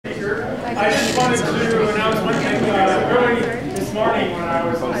I just wanted to announce one thing. Early this morning when I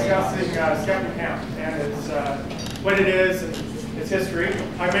was discussing Skeptic Camp and its, what it is and its history,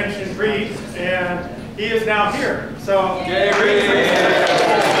 I mentioned Reed, and he is now here. So, yay, Reed!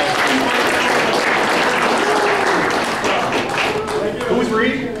 Who's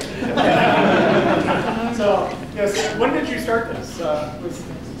Reed? So, yes, when did you start this? Was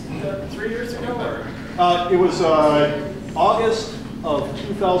it 3 years ago? Or? It was August of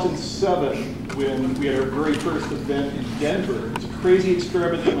 2007 when we had our very first event in Denver. It was a crazy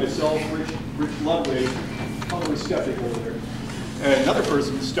experiment that myself, Rich Ludwig, totally skeptic over there, and another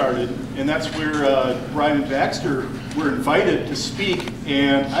person started, and that's where Bryan and Baxter were invited to speak,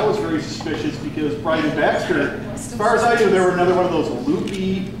 and I was very suspicious because Bryan and Baxter, as far as I knew, they were another one of those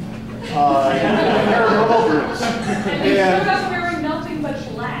loopy paranormal groups. And you showed up wearing nothing but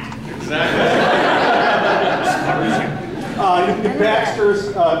shellac. Exactly.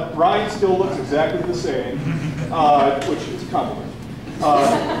 Baxter's, Bryan still looks exactly the same, which is a compliment.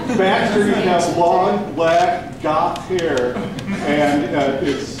 Baxter, you have long, black, goth hair, and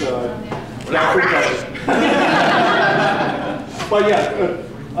it's but yeah,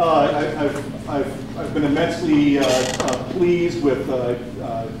 I've been immensely pleased with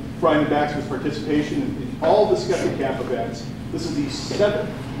Bryan and Baxter's participation in all the Skeptic Camp events. This is the 7th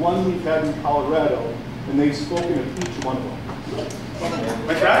one we've had in Colorado, and they've spoken at each one of them.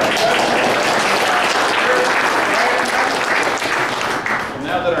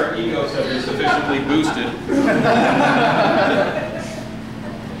 Now that our egos have been sufficiently boosted.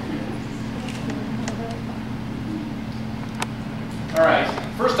 All right,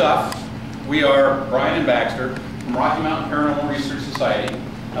 first off, we are Bryan and Baxter from Rocky Mountain Paranormal Research Society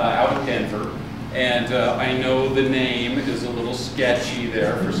out of Denver. And I know the name is a little sketchy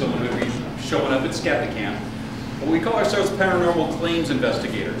there for someone who would be showing up at Skeptic Camp. But we call ourselves paranormal claims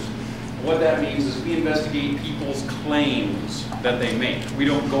investigators. What that means is we investigate people's claims that they make. We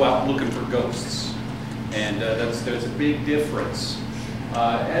don't go out looking for ghosts. And there's a big difference,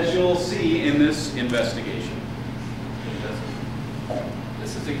 as you'll see in this investigation.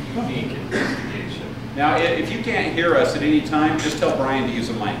 This is a unique investigation. Now, if you can't hear us at any time, just tell Bryan to use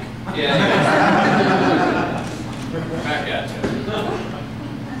a mic. Yeah. Back at you.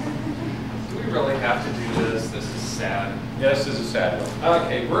 Do we really have to do this? This is sad. Yes, this is a sad one.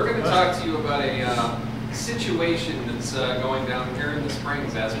 Okay, we're going to talk to you about a situation that's going down here in the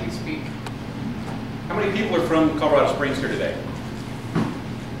Springs as we speak. How many people are from Colorado Springs here today?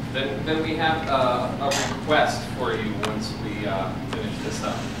 Then we have a request for you once we finish this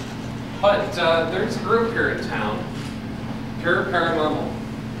up. But there's a group here in town, Pure Paranormal,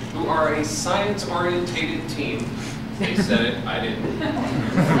 who are a science-orientated team. They said it, I didn't.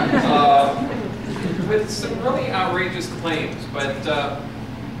 With some really outrageous claims, but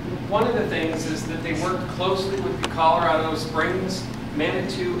one of the things is that they worked closely with the Colorado Springs,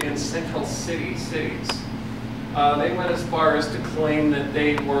 Manitou, and Central City cities. They went as far as to claim that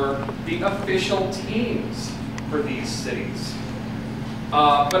they were the official teams for these cities.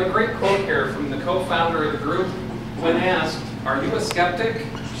 But a great quote here from the co-founder of the group. When asked, "Are you a skeptic?"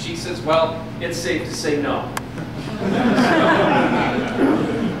 she says, "Well, it's safe to say no."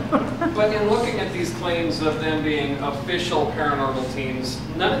 But in looking at these claims of them being official paranormal teams,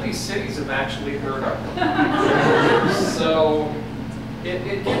 none of these cities have actually heard of them. So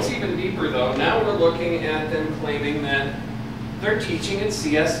it gets even deeper though. Now we're looking at them claiming that they're teaching at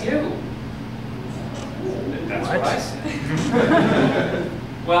CSU. That's what I said.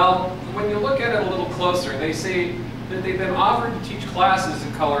 Well, when you look at it a little closer, they say that they've been offered to teach classes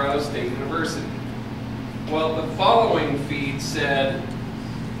at Colorado State University. Well, the following feed said,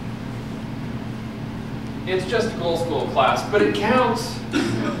 it's just a gold school class, but it counts.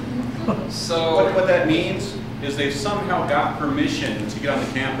 So what that means is they've somehow got permission to get on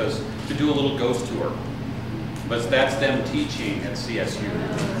the campus to do a little ghost tour. But that's them teaching at CSU.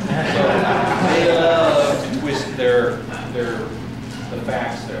 So they love to twist the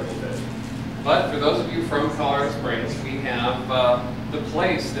facts there a little bit. But for those of you from Colorado Springs, we have the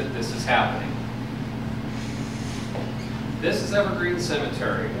place that this is happening. This is Evergreen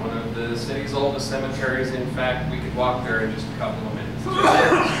Cemetery, one of the city's oldest cemeteries. In fact, we could walk there in just a couple of minutes.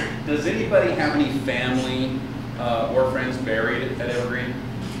 Does anybody have any family or friends buried at Evergreen?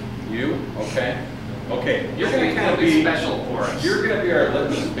 You? Okay. Okay. You're going to kind of be special for us. You're going to be our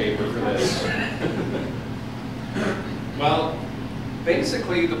litmus paper for this. Well,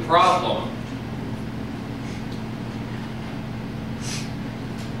 basically the problem,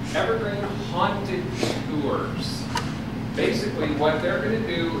 Evergreen Haunted Tours. Basically what they're going to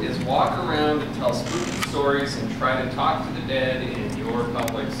do is walk around and tell spooky stories and try to talk to the dead in your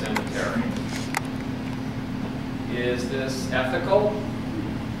public cemetery. Is this ethical?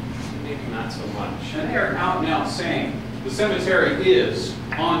 Maybe not so much. And they're out and out saying the cemetery is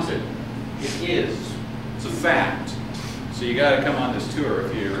haunted. It is. It's a fact. So you got to come on this tour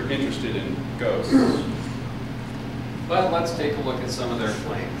if you're interested in ghosts. But let's take a look at some of their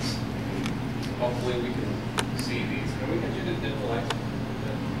claims. Hopefully we can see these. Can we get you to dim the lights?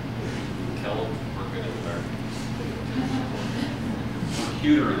 Kill them. We're good in the dark.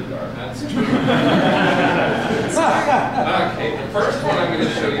 Cuter in the dark. That's true. Okay, the first one I'm going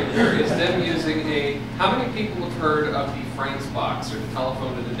to show you here is them using a. How many people have heard of the Frank's box, or the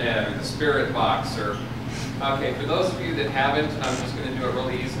telephone to the dead, or the spirit box, or? Okay, for those of you that haven't, I'm just going to do it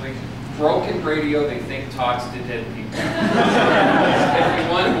really easily. Broken radio they think talks to dead people. If you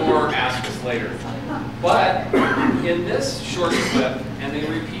want more, ask us later. But in this short clip, and they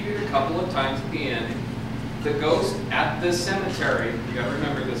repeat it a couple of times at the end, the ghost at the cemetery, you got to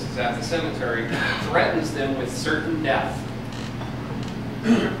remember this is at the cemetery, threatens them with certain death.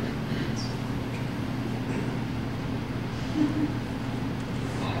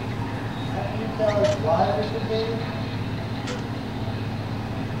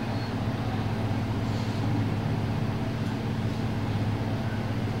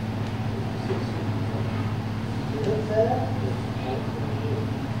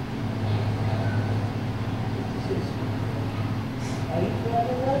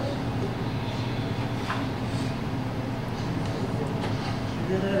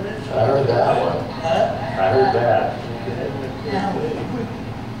 I heard that one. I heard that.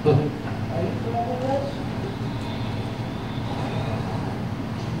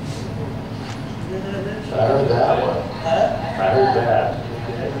 I heard that one. I heard that.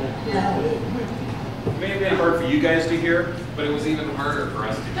 It may have been hard for you guys to hear, But it was even harder for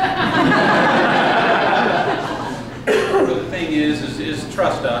us to but the thing is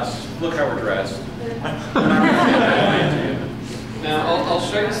trust us. Look how we're dressed. We're not gonna say that to you. Now, I'll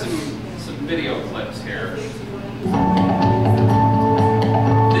show you some video clips here.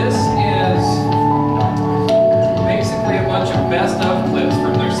 This is basically a bunch of best-of clips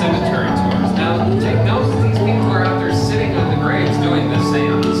from their cemetery tours. Now, take note that these people are out there sitting on the graves doing this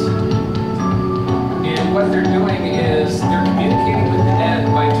seance. And what they're doing is they're communicating with the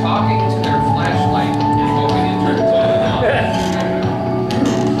dead by talking to their flashlight and hoping it turns on and off.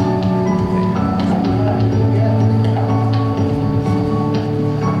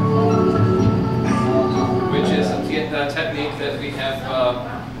 A technique that we have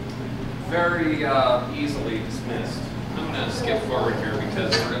very easily dismissed. I'm going to skip forward here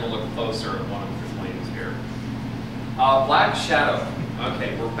because we're going to look closer at one of the claims here. Black shadow.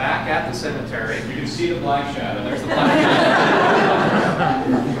 Okay, we're back at the cemetery. You can see the black shadow. There's the black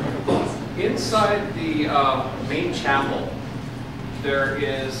shadow. Inside the main chapel, there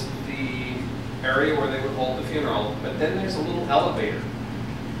is the area where they would hold the funeral, but then there's a little elevator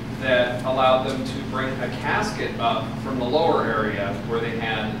that allowed them to bring a casket up from the lower area where they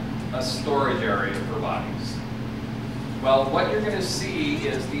had a storage area for bodies. Well, what you're going to see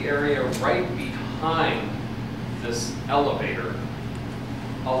is the area right behind this elevator.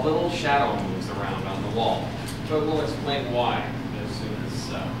 A little shadow moves around on the wall, but we'll explain why as soon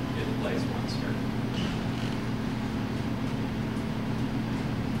as it plays once here.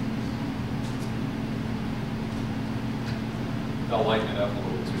 They'll lighten it up a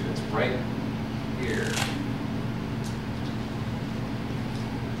little too. It's right here.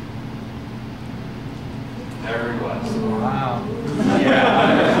 There he was. Wow.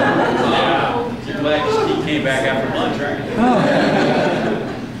 Yeah. You're glad he came back after lunch, aren't you?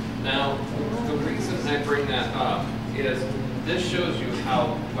 Now, the reason I bring that up is this shows you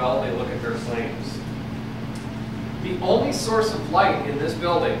how well they look at their claims. The only source of light in this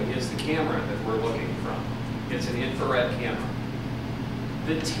building is the camera that we're looking from. It's an infrared camera.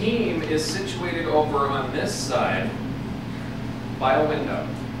 The team is situated over on this side by a window.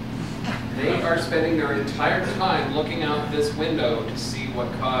 They are spending their entire time looking out this window to see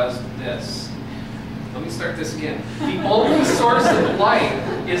what caused this. Let me start this again. The only source of light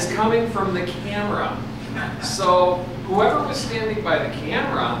is coming from the camera. So whoever was standing by the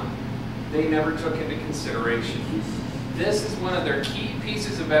camera, they never took into consideration. This is one of their key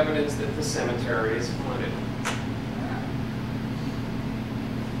pieces of evidence that the cemetery is haunted.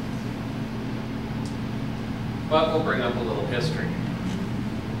 But we'll bring up a little history.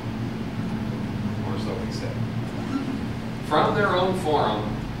 Or so we say. From their own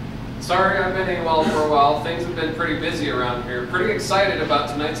forum, sorry I've been AWOL for a while. Things have been pretty busy around here. Pretty excited about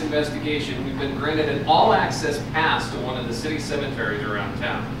tonight's investigation. We've been granted an all-access pass to one of the city cemeteries around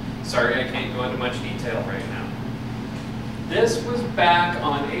town. Sorry I can't go into much detail right now. This was back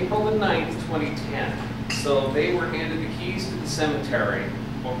on April the 9th, 2010. So they were handed the keys to the cemetery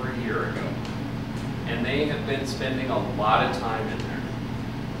over a year ago. And they have been spending a lot of time in there.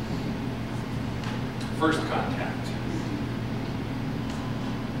 First contact.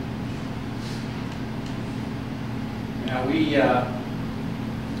 Now we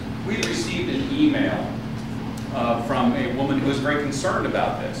received an email from a woman who was very concerned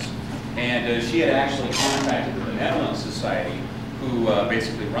about this. And she had actually contacted the Benevolent Society, who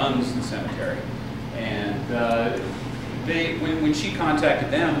basically runs the cemetery. And when she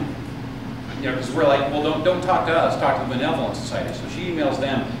contacted them, you know, because we're like, well, don't talk to us, talk to the Benevolent Society. So she emails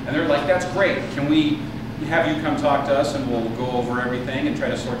them, and they're like, that's great. Can we have you come talk to us, and we'll go over everything and try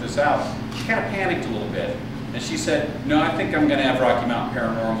to sort this out? She kind of panicked a little bit, and she said, no, I think I'm going to have Rocky Mountain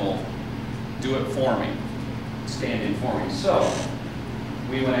Paranormal do it for me, stand in for me. So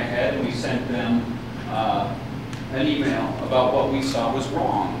we went ahead and we sent them an email about what we saw was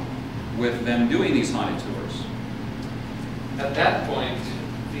wrong with them doing these haunted tours. At that point,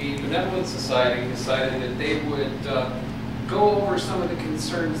 the Benevolent Society decided that they would go over some of the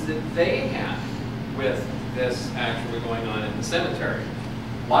concerns that they had with this actually going on in the cemetery.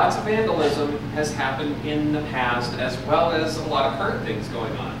 Lots of vandalism has happened in the past, as well as a lot of current things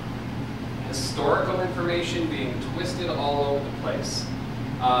going on. Historical information being twisted all over the place.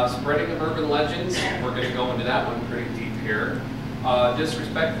 Spreading of urban legends, we're going to go into that one pretty deep here.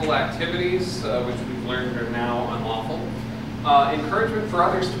 Disrespectful activities, which we've learned are now unlawful. Encouragement for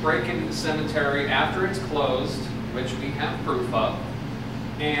others to break into the cemetery after it's closed, which we have proof of.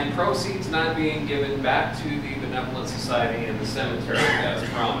 And proceeds not being given back to the Benevolent Society and the cemetery as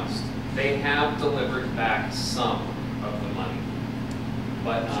promised. They have delivered back some of the money,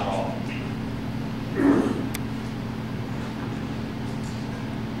 but not all.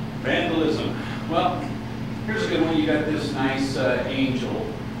 Vandalism. Well, here's a good one. You got this nice angel,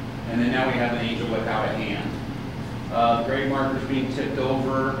 and then now we have an angel without a hand. The grave markers being tipped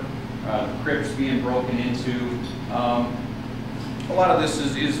over, crypts being broken into. A lot of this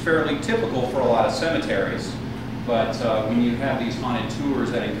is fairly typical for a lot of cemeteries, but when you have these haunted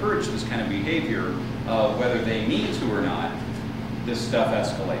tours that encourage this kind of behavior, whether they mean to or not, this stuff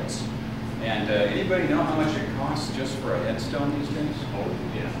escalates. And anybody know how much it costs just for a headstone these days? Oh,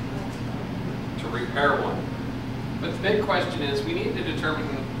 yeah. To repair one. But the big question is, we need to determine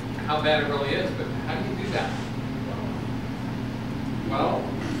how bad it really is, but how do you do that? Well,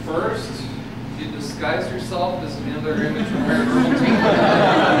 first, you disguise yourself as another image of paranormal team.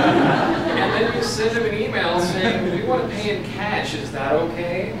 And then you send them an email saying, we want to pay in cash, is that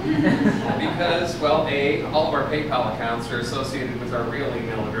okay? Because, well, A, all of our PayPal accounts are associated with our real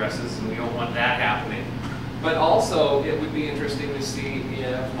email addresses, and we don't want that happening. But also, it would be interesting to see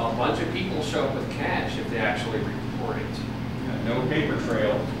if a bunch of people show up with cash if they actually report it. Yeah, no paper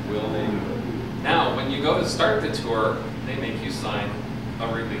trail, will they do it? Now, when you go to start the tour, they make you sign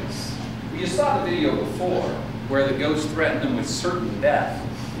a release. You saw the video before where the ghost threatened them with certain death.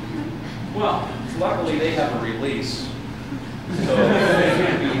 Well, luckily they have a release, so they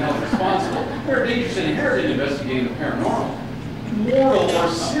can't be held responsible. They're dangerous and inherent in investigating the paranormal. Mortal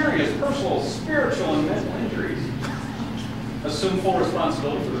or serious personal, spiritual, and mental injuries. Assume full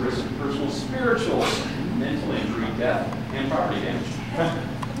responsibility for the risk of personal, spiritual, mental injury, death, and property damage.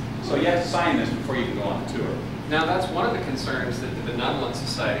 So you have to sign this before you can go on the tour. Now, that's one of the concerns that the Benevolent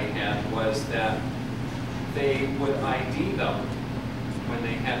Society had, was that they would ID them when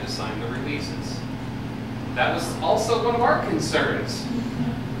they had to sign the releases. That was also one of our concerns.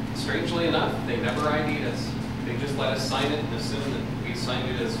 Strangely enough, they never ID'd us. They just let us sign it and assume that we signed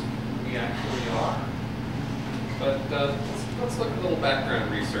it as we actually are. But let's look at a little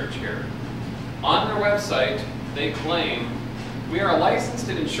background research here. On their website, they claim, we are a licensed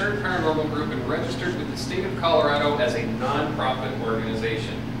and insured paranormal group and registered with the state of Colorado as a non-profit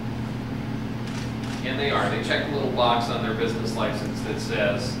organization. And they are. They check a little box on their business license that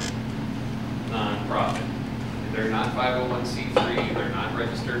says non-profit. They're not 501c3, they're not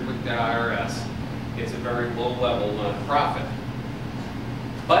registered with the IRS. It's a very low-level non-profit.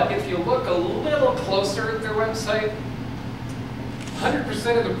 But if you look a little closer at their website,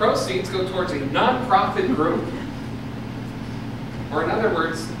 100% of the proceeds go towards a non-profit group. Or in other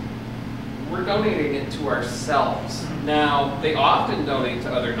words, we're donating it to ourselves. Now, they often donate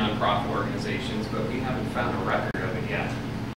to other nonprofit organizations, but we haven't found a record of it yet.